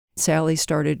Sally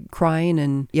started crying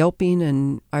and yelping,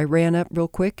 and I ran up real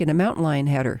quick, and a mountain lion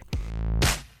had her.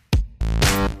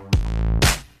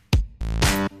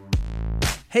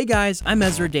 Hey guys, I'm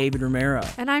Ezra David Romero.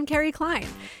 And I'm Carrie Klein.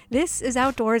 This is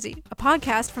Outdoorsy, a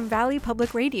podcast from Valley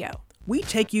Public Radio. We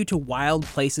take you to wild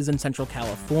places in Central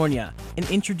California and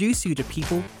introduce you to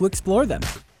people who explore them.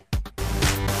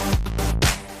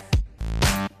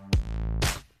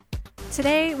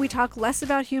 Today, we talk less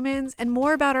about humans and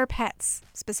more about our pets,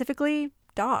 specifically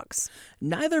dogs.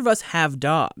 Neither of us have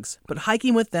dogs, but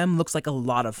hiking with them looks like a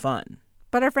lot of fun.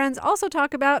 But our friends also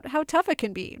talk about how tough it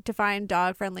can be to find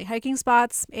dog-friendly hiking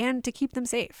spots and to keep them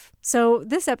safe. So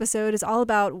this episode is all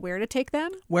about where to take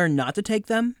them, where not to take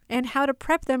them, and how to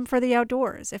prep them for the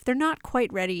outdoors if they're not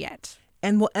quite ready yet.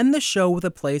 And we'll end the show with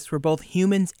a place where both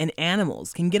humans and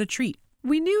animals can get a treat.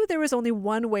 We knew there was only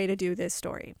one way to do this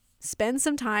story. Spend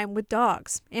some time with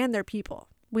dogs and their people.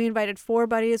 We invited 4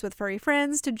 buddies with furry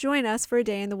friends to join us for a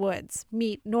day in the woods.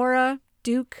 Meet Nora,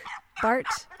 Duke, Bart,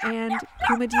 and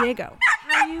Kuma Diego.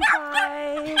 Hi, you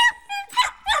guys.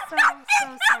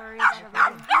 So sorry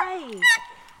about everything.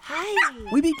 Hi.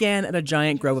 We began at a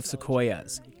giant grove of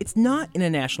sequoias. It's not in a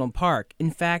national park. In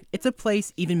fact, it's a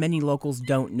place even many locals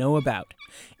don't know about.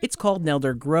 It's called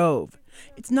Nelder Grove.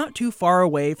 It's not too far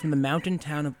away from the mountain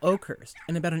town of Oakhurst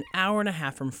and about an hour and a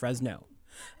half from Fresno.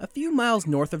 A few miles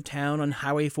north of town on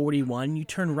Highway 41, you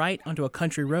turn right onto a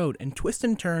country road and twist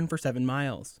and turn for 7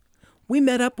 miles. We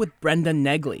met up with Brenda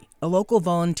Negley, a local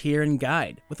volunteer and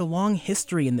guide with a long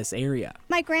history in this area.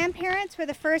 My grandparents were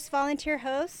the first volunteer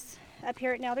hosts up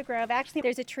here at Nelder Grove. Actually,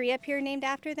 there's a tree up here named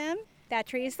after them. That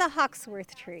tree is the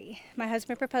Hawksworth tree. My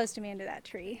husband proposed to me under that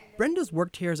tree. Brenda's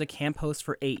worked here as a camp host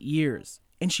for 8 years,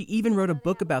 and she even wrote a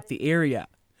book about the area.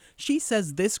 She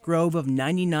says this grove of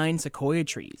 99 sequoia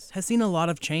trees has seen a lot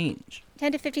of change.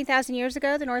 10 to 15,000 years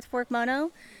ago, the North Fork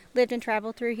Mono lived and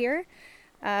traveled through here.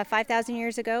 5,000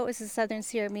 years ago, it was the Southern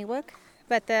Sierra Miwok.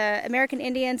 But the American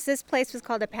Indians, this place was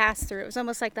called a pass-through. It was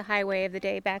almost like the highway of the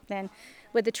day back then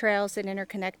with the trails that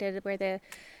interconnected where the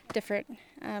different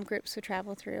groups would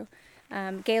travel through.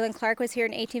 Galen Clark was here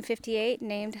in 1858,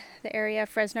 named the area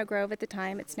Fresno Grove at the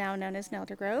time. It's now known as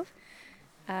Nelder Grove.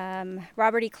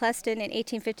 Robert E. Cleston in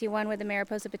 1851 with the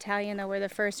Mariposa Battalion, though, were the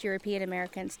first European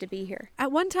Americans to be here.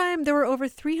 At one time, there were over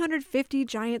 350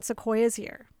 giant sequoias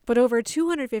here, but over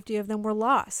 250 of them were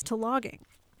lost to logging.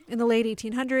 In the late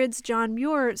 1800s, John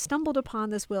Muir stumbled upon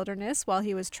this wilderness while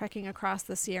he was trekking across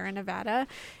the Sierra Nevada,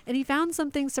 and he found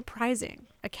something surprising,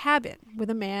 a cabin with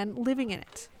a man living in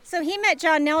it. So he met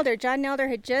John Nelder. John Nelder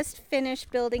had just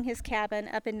finished building his cabin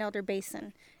up in Nelder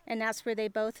Basin, and that's where they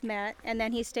both met. And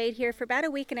then he stayed here for about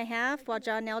a week and a half while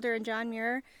John Nelder and John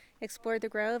Muir explored the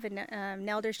grove, and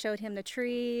Nelder showed him the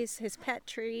trees, his pet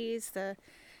trees,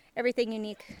 everything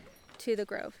unique to the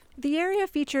grove. The area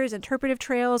features interpretive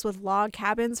trails with log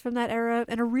cabins from that era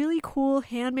and a really cool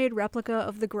handmade replica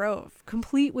of the grove,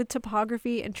 complete with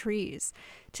topography and trees.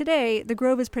 Today, the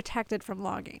grove is protected from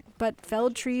logging, but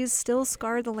felled trees still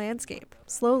scar the landscape,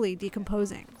 slowly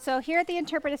decomposing. So here at the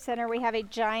Interpretive Center, we have a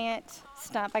giant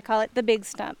stump. I call it the big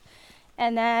stump.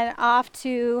 And then off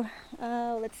to,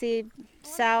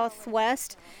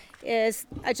 southwest is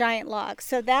a giant log.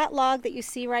 So that log that you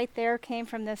see right there came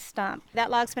from this stump. That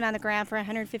log's been on the ground for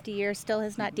 150 years, still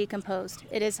has not decomposed.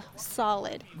 It is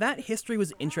solid. That history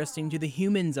was interesting to the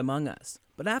humans among us,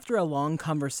 but after a long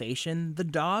conversation, the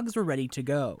dogs were ready to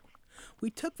go.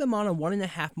 We took them on a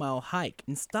 1.5-mile hike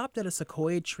and stopped at a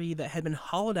sequoia tree that had been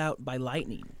hollowed out by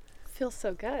lightning. Feels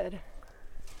so good.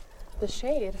 The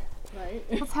shade. Right.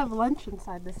 Let's have lunch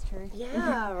inside this tree.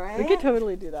 Yeah, right? We could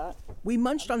totally do that. We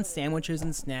munched on sandwiches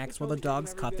and snacks while the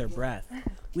dogs caught their breath.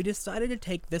 We decided to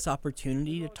take this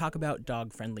opportunity to talk about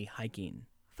dog-friendly hiking.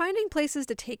 Finding places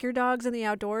to take your dogs in the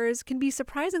outdoors can be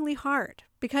surprisingly hard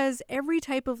because every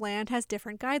type of land has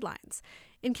different guidelines.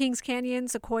 In Kings Canyon,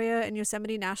 Sequoia, and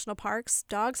Yosemite National Parks,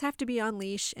 dogs have to be on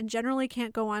leash and generally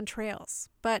can't go on trails.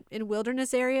 But in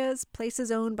wilderness areas,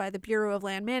 places owned by the Bureau of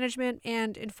Land Management,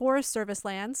 and in Forest Service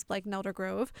lands, like Nelder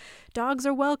Grove, dogs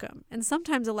are welcome and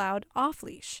sometimes allowed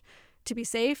off-leash. To be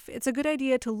safe, it's a good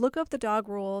idea to look up the dog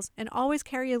rules and always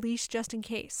carry a leash just in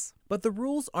case. But the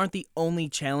rules aren't the only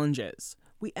challenges.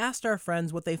 We asked our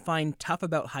friends what they find tough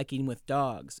about hiking with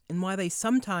dogs and why they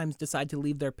sometimes decide to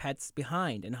leave their pets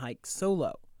behind and hike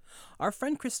solo. Our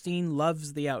friend Christine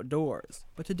loves the outdoors,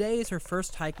 but today is her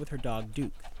first hike with her dog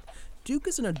Duke. Duke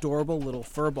is an adorable little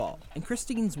furball, and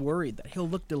Christine's worried that he'll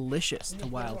look delicious to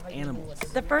wild animals.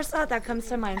 The first thought that comes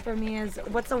to mind for me is,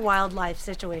 what's a wildlife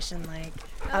situation like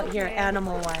out here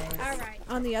animal-wise? All right.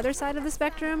 On the other side of the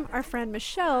spectrum, our friend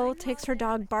Michelle takes her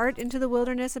dog Bart into the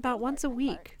wilderness about once a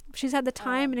week, She's had the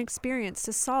time and experience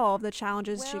to solve the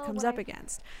challenges she comes up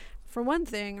against. For one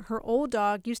thing, her old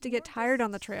dog used to get tired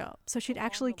on the trail, so she'd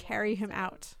actually carry him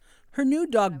out. Her new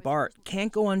dog, Bart,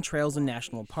 can't go on trails in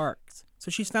national parks,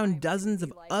 so she's found dozens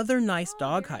of other nice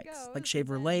dog hikes, like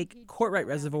Shaver Lake, Courtright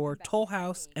Reservoir, Toll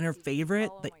House, and her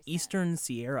favorite, the Eastern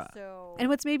Sierra. And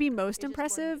what's maybe most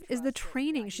impressive is the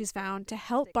training she's found to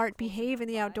help Bart behave in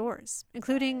the outdoors,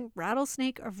 including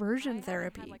rattlesnake aversion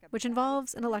therapy, which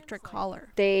involves an electric collar.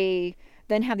 They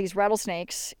then have these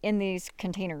rattlesnakes in these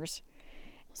containers.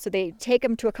 So they take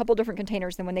them to a couple different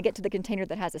containers, and when they get to the container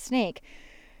that has a snake,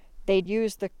 they'd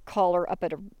use the collar up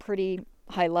at a pretty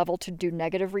high level to do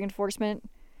negative reinforcement,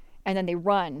 and then they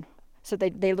run. So they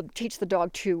teach the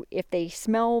dog to, if they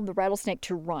smell the rattlesnake,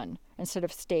 to run instead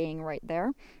of staying right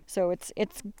there. So it's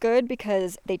good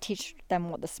because they teach them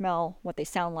what the smell, what they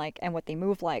sound like, and what they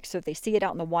move like. So if they see it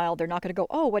out in the wild, they're not going to go,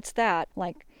 oh, what's that?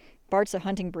 Like, Bart's a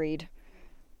hunting breed.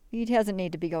 He doesn't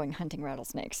need to be going hunting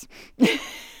rattlesnakes.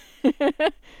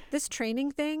 This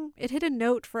training thing, it hit a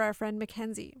note for our friend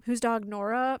Mackenzie, whose dog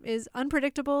Nora is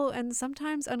unpredictable and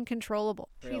sometimes uncontrollable.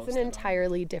 She's an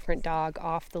entirely different dog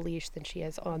off the leash than she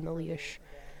is on the leash.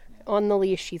 On the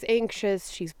leash, she's anxious,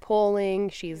 she's pulling,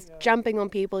 she's jumping on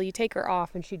people. You take her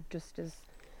off and she just is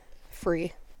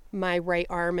free. My right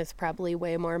arm is probably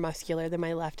way more muscular than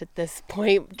my left at this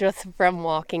point, just from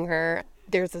walking her.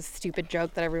 There's a stupid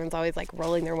joke that everyone's always like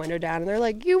rolling their window down and they're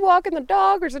like, you walking the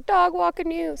dog or is the dog walking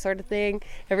you, sort of thing,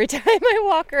 every time I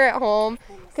walk her at home,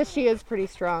 because she is pretty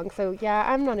strong. So yeah,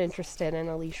 I'm not interested in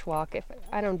a leash walk. If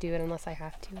I don't do it unless I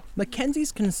have to.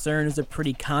 Mackenzie's concern is a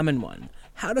pretty common one: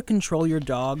 how to control your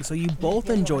dog so you both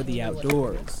enjoy the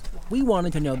outdoors. We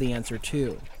wanted to know the answer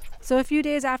too. So a few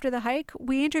days after the hike,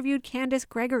 we interviewed Candace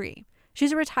Gregory.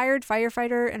 She's a retired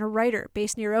firefighter and a writer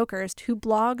based near Oakhurst who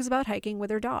blogs about hiking with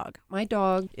her dog. My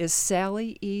dog is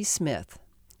Sally E. Smith.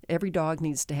 Every dog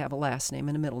needs to have a last name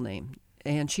and a middle name.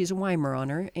 And she's a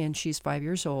Weimaraner, and she's 5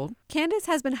 years old. Candace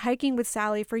has been hiking with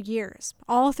Sally for years,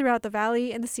 all throughout the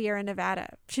valley and the Sierra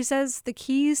Nevada. She says the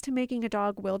keys to making a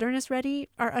dog wilderness ready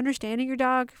are understanding your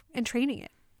dog and training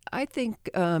it. I think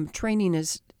training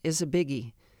is a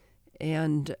biggie.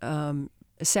 And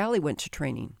Sally went to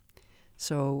training.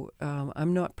 So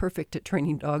I'm not perfect at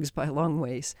training dogs by a long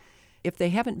ways. If they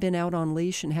haven't been out on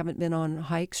leash and haven't been on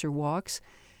hikes or walks,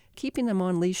 keeping them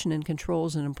on leash and in control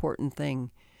is an important thing.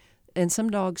 And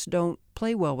some dogs don't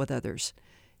play well with others.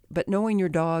 But knowing your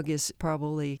dog is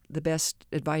probably the best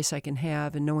advice I can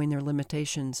have, and knowing their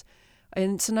limitations.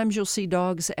 And sometimes you'll see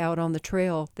dogs out on the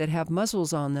trail that have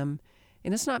muzzles on them,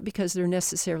 and it's not because they're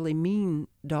necessarily mean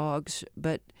dogs,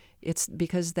 but it's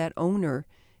because that owner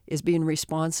is being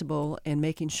responsible and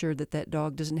making sure that that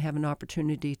dog doesn't have an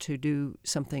opportunity to do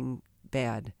something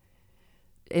bad.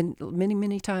 And many,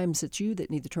 many times it's you that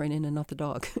need the training and not the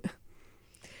dog.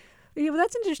 Yeah, well,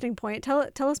 that's an interesting point.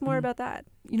 Tell us more about that.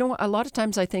 You know, a lot of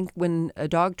times I think when a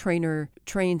dog trainer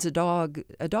trains a dog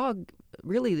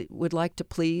really would like to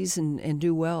please and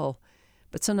do well.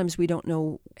 But sometimes we don't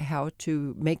know how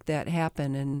to make that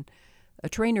happen. And a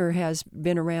trainer has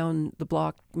been around the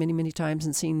block many, many times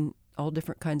and seen all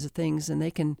different kinds of things, and they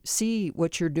can see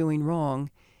what you're doing wrong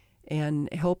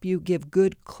and help you give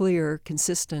good, clear,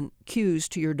 consistent cues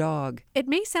to your dog. It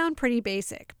may sound pretty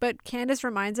basic, but Candace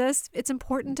reminds us it's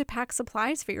important to pack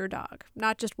supplies for your dog.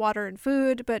 Not just water and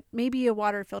food, but maybe a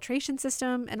water filtration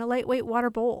system and a lightweight water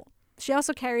bowl. She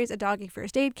also carries a doggy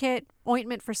first aid kit,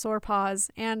 ointment for sore paws,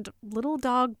 and little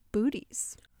dog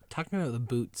booties. Talk to me about the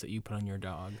boots that you put on your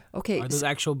dog. Okay. Are those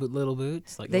actual little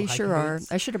boots? Like they sure are.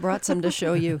 Boots? I should have brought some to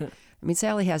show you. I mean,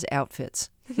 Sally has outfits.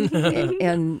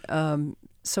 and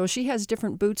so she has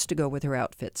different boots to go with her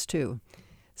outfits, too.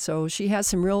 So she has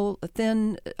some real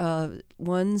thin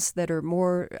ones that are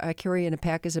more, I carry in a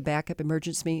pack as a backup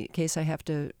emergency in case I have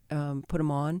to put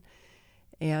them on.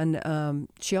 And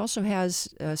she also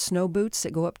has snow boots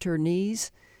that go up to her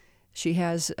knees. She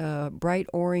has bright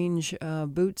orange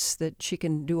boots that she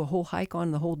can do a whole hike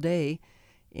on the whole day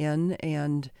in,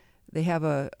 and they have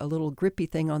a little grippy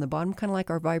thing on the bottom, kind of like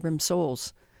our Vibram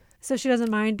soles. So she doesn't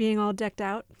mind being all decked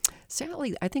out?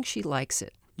 Sally, I think she likes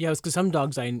it. Yeah, it's because some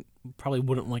dogs I probably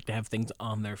wouldn't like to have things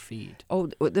on their feet. Oh,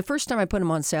 the first time I put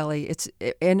them on Sally,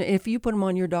 and if you put them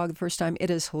on your dog the first time, it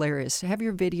is hilarious. Have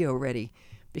your video ready,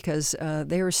 because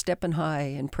they are stepping high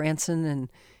and prancing, and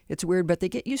it's weird, but they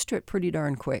get used to it pretty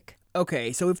darn quick.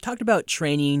 Okay, so we've talked about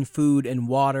training, food, and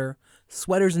water,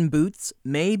 sweaters and boots,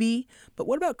 maybe, but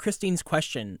what about Christine's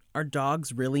question? Are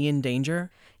dogs really in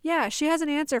danger? Yeah, she has an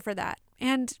answer for that,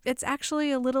 and it's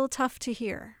actually a little tough to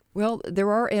hear. Well, there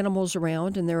are animals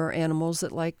around, and there are animals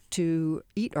that like to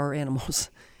eat our animals.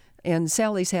 And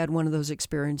Sally's had one of those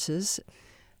experiences.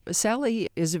 Sally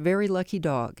is a very lucky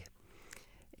dog.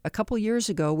 A couple years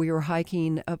ago, we were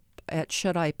hiking up at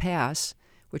Shut-Eye Pass,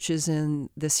 which is in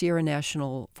the Sierra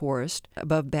National Forest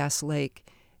above Bass Lake.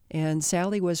 And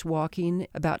Sally was walking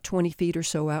about 20 feet or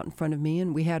so out in front of me,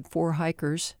 and we had 4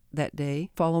 hikers that day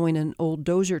following an old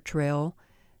dozer trail.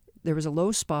 There was a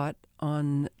low spot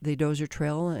on the dozer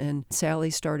trail, and Sally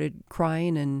started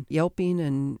crying and yelping,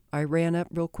 and I ran up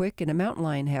real quick, and a mountain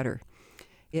lion had her.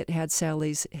 It had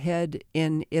Sally's head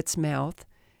in its mouth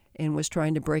and was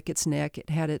trying to break its neck. It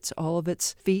had all of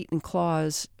its feet and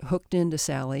claws hooked into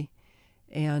Sally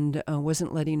and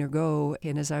wasn't letting her go.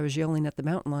 And as I was yelling at the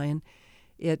mountain lion,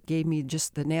 it gave me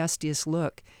just the nastiest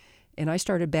look. And I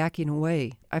started backing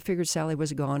away. I figured Sally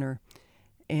was a goner.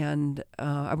 And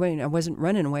I wasn't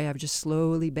running away. I was just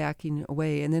slowly backing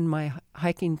away. And then my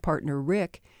hiking partner,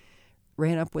 Rick,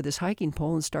 ran up with his hiking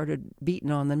pole and started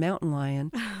beating on the mountain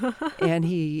lion. And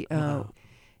the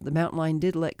mountain lion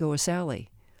did let go of Sally.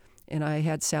 And I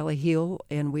had Sally heel,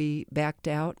 and we backed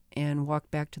out and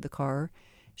walked back to the car.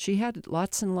 She had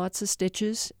lots and lots of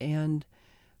stitches, and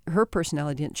her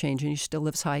personality didn't change, and she still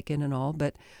lives hiking and all,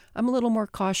 but I'm a little more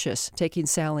cautious taking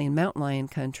Sally in mountain lion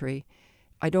country.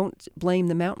 I don't blame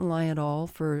the mountain lion at all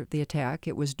for the attack.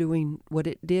 It was doing what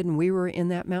it did, and we were in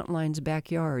that mountain lion's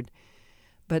backyard.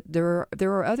 But there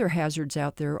are other hazards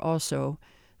out there also,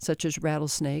 such as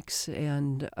rattlesnakes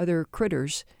and other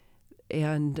critters,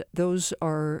 and those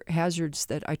are hazards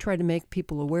that I try to make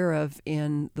people aware of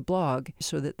in the blog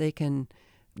so that they can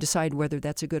decide whether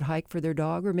that's a good hike for their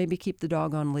dog or maybe keep the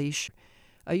dog on leash.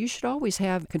 You should always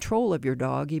have control of your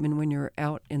dog, even when you're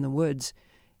out in the woods.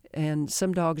 And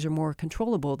some dogs are more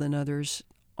controllable than others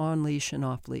on leash and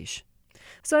off leash.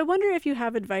 So I wonder if you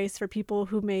have advice for people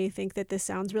who may think that this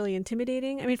sounds really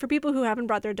intimidating. I mean, for people who haven't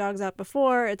brought their dogs out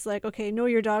before, it's like, okay, know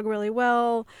your dog really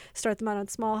well, start them out on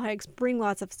small hikes, bring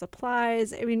lots of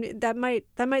supplies. I mean, that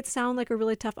might sound like a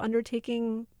really tough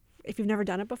undertaking if you've never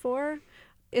done it before.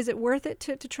 Is it worth it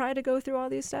to try to go through all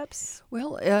these steps?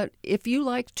 Well, if you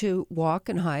like to walk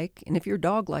and hike, and if your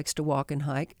dog likes to walk and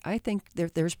hike, I think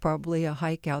there's probably a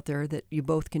hike out there that you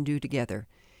both can do together.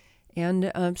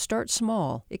 And start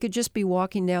small. It could just be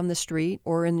walking down the street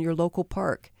or in your local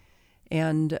park.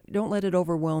 And don't let it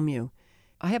overwhelm you.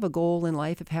 I have a goal in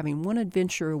life of having one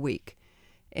adventure a week.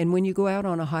 And when you go out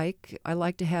on a hike, I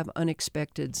like to have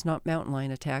unexpecteds, not mountain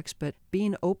lion attacks, but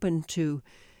being open to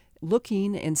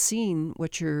looking and seeing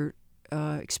what you're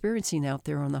experiencing out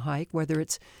there on the hike, whether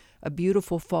it's a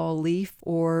beautiful fall leaf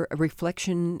or a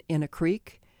reflection in a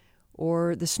creek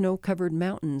or the snow-covered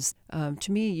mountains.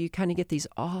 To me, you kind of get these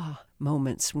awe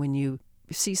moments when you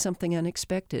see something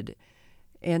unexpected.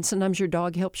 And sometimes your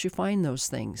dog helps you find those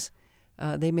things.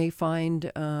 They may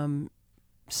find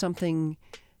something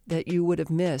that you would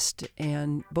have missed,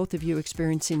 and both of you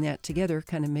experiencing that together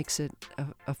kind of makes it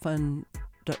a fun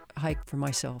hike for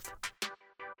myself.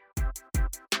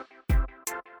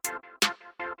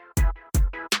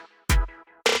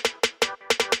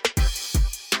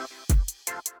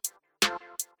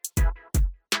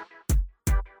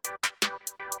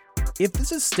 If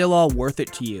this is still all worth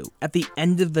it to you, at the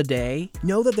end of the day,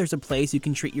 know that there's a place you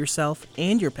can treat yourself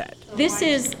and your pet. This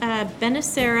is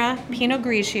Beniceira Pinot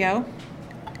Grigio.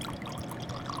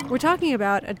 We're talking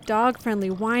about a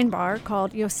dog-friendly wine bar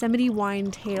called Yosemite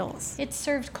Wine Tales. It's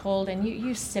served cold and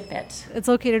you sip it. It's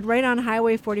located right on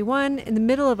Highway 41 in the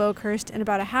middle of Oakhurst and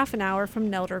about a half an hour from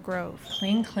Nelder Grove.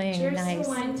 Cling, cling, Cheers nice. to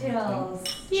Wine Tales.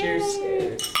 Cheers.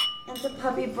 And to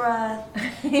puppy breath.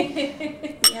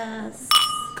 Yes.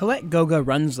 Colette Goga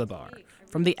runs the bar.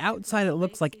 From the outside, it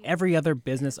looks like every other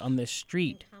business on this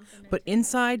street. But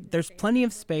inside, there's plenty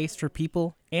of space for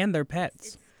people and their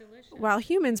pets. While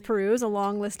humans peruse a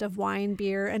long list of wine,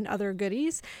 beer, and other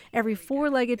goodies, every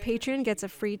four-legged patron gets a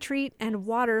free treat and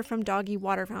water from doggy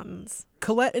water fountains.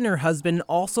 Colette and her husband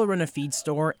also run a feed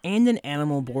store and an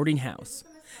animal boarding house.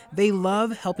 They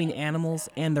love helping animals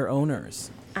and their owners.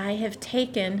 I have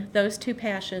taken those two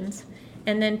passions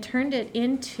and then turned it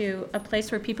into a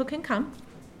place where people can come,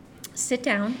 sit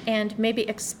down, and maybe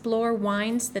explore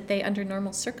wines that they, under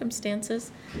normal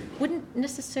circumstances, wouldn't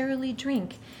necessarily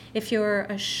drink. If you're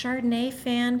a Chardonnay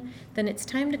fan, then it's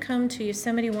time to come to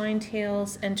Yosemite Wine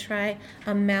Tales and try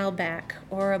a Malbec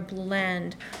or a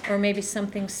blend or maybe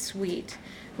something sweet,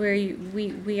 where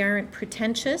we aren't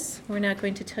pretentious. We're not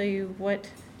going to tell you what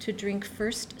to drink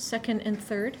first, second, and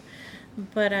third,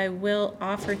 but I will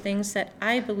offer things that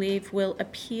I believe will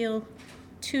appeal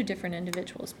to different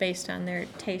individuals based on their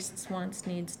tastes, wants,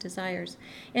 needs, desires.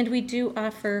 And we do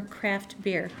offer craft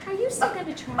beer. Are you still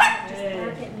going to try it? Just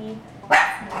bark at me.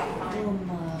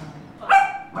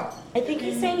 I think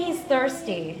he's saying he's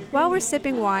thirsty. While we're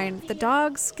sipping wine, the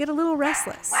dogs get a little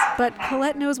restless, but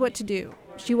Colette knows what to do.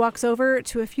 She walks over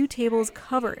to a few tables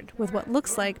covered with what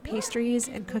looks like pastries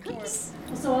and cookies.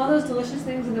 So all those delicious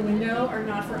things in the window are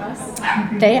not for us?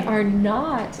 They are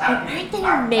not. And aren't they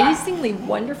amazingly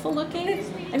wonderful looking?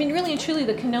 I mean, really and truly,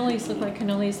 the cannolis look like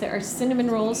cannolis. There are cinnamon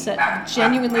rolls that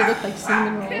genuinely look like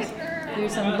cinnamon rolls.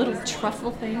 There's little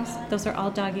truffle things. Those are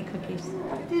all doggy cookies.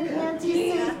 Did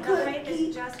Auntie say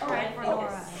cookie? Just right for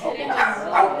Nora.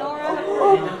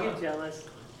 Don't get jealous.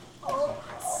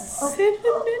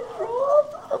 Cinnamon roll.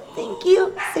 Oh, thank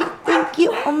you. Say thank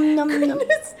you. Nom, nom.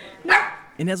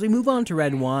 And as we move on to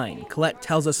red wine, Colette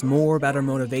tells us more about her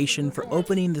motivation for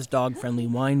opening this dog-friendly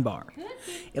wine bar.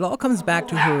 It all comes back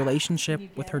to her relationship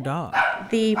with her dog.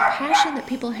 The passion that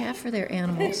people have for their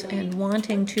animals and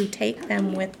wanting to take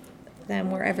them with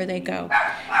them wherever they go.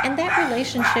 And that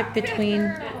relationship between,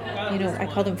 I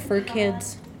call them fur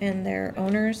kids and their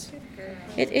owners,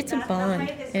 it's a bond,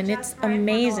 and it's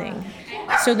amazing.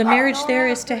 So the marriage there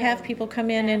is to have people come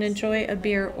in and enjoy a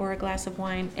beer or a glass of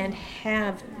wine and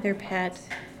have their pet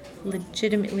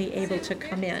legitimately able to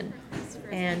come in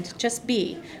and just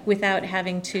be without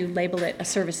having to label it a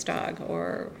service dog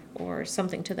or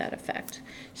something to that effect.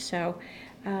 So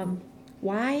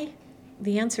why?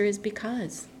 The answer is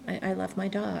because I love my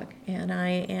dog, and I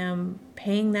am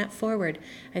paying that forward.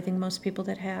 I think most people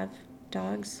that have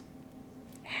dogs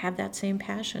have that same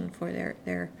passion for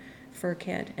their fur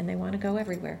kid, and they want to go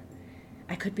everywhere.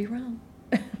 I could be wrong.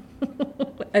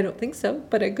 I don't think so,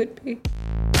 but I could be.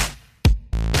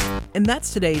 And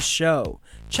that's today's show.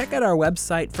 Check out our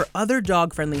website for other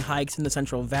dog-friendly hikes in the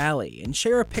Central Valley and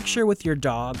share a picture with your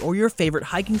dog or your favorite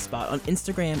hiking spot on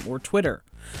Instagram or Twitter.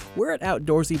 We're at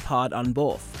Outdoorsy Pod on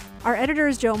both. Our editor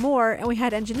is Joe Moore, and we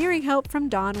had engineering help from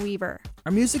Don Weaver.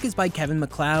 Our music is by Kevin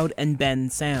MacLeod and Ben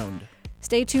Sound.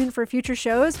 Stay tuned for future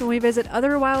shows when we visit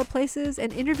other wild places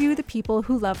and interview the people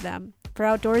who love them. For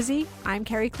Outdoorsy, I'm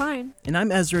Carrie Klein. And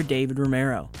I'm Ezra David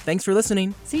Romero. Thanks for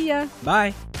listening. See ya.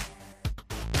 Bye.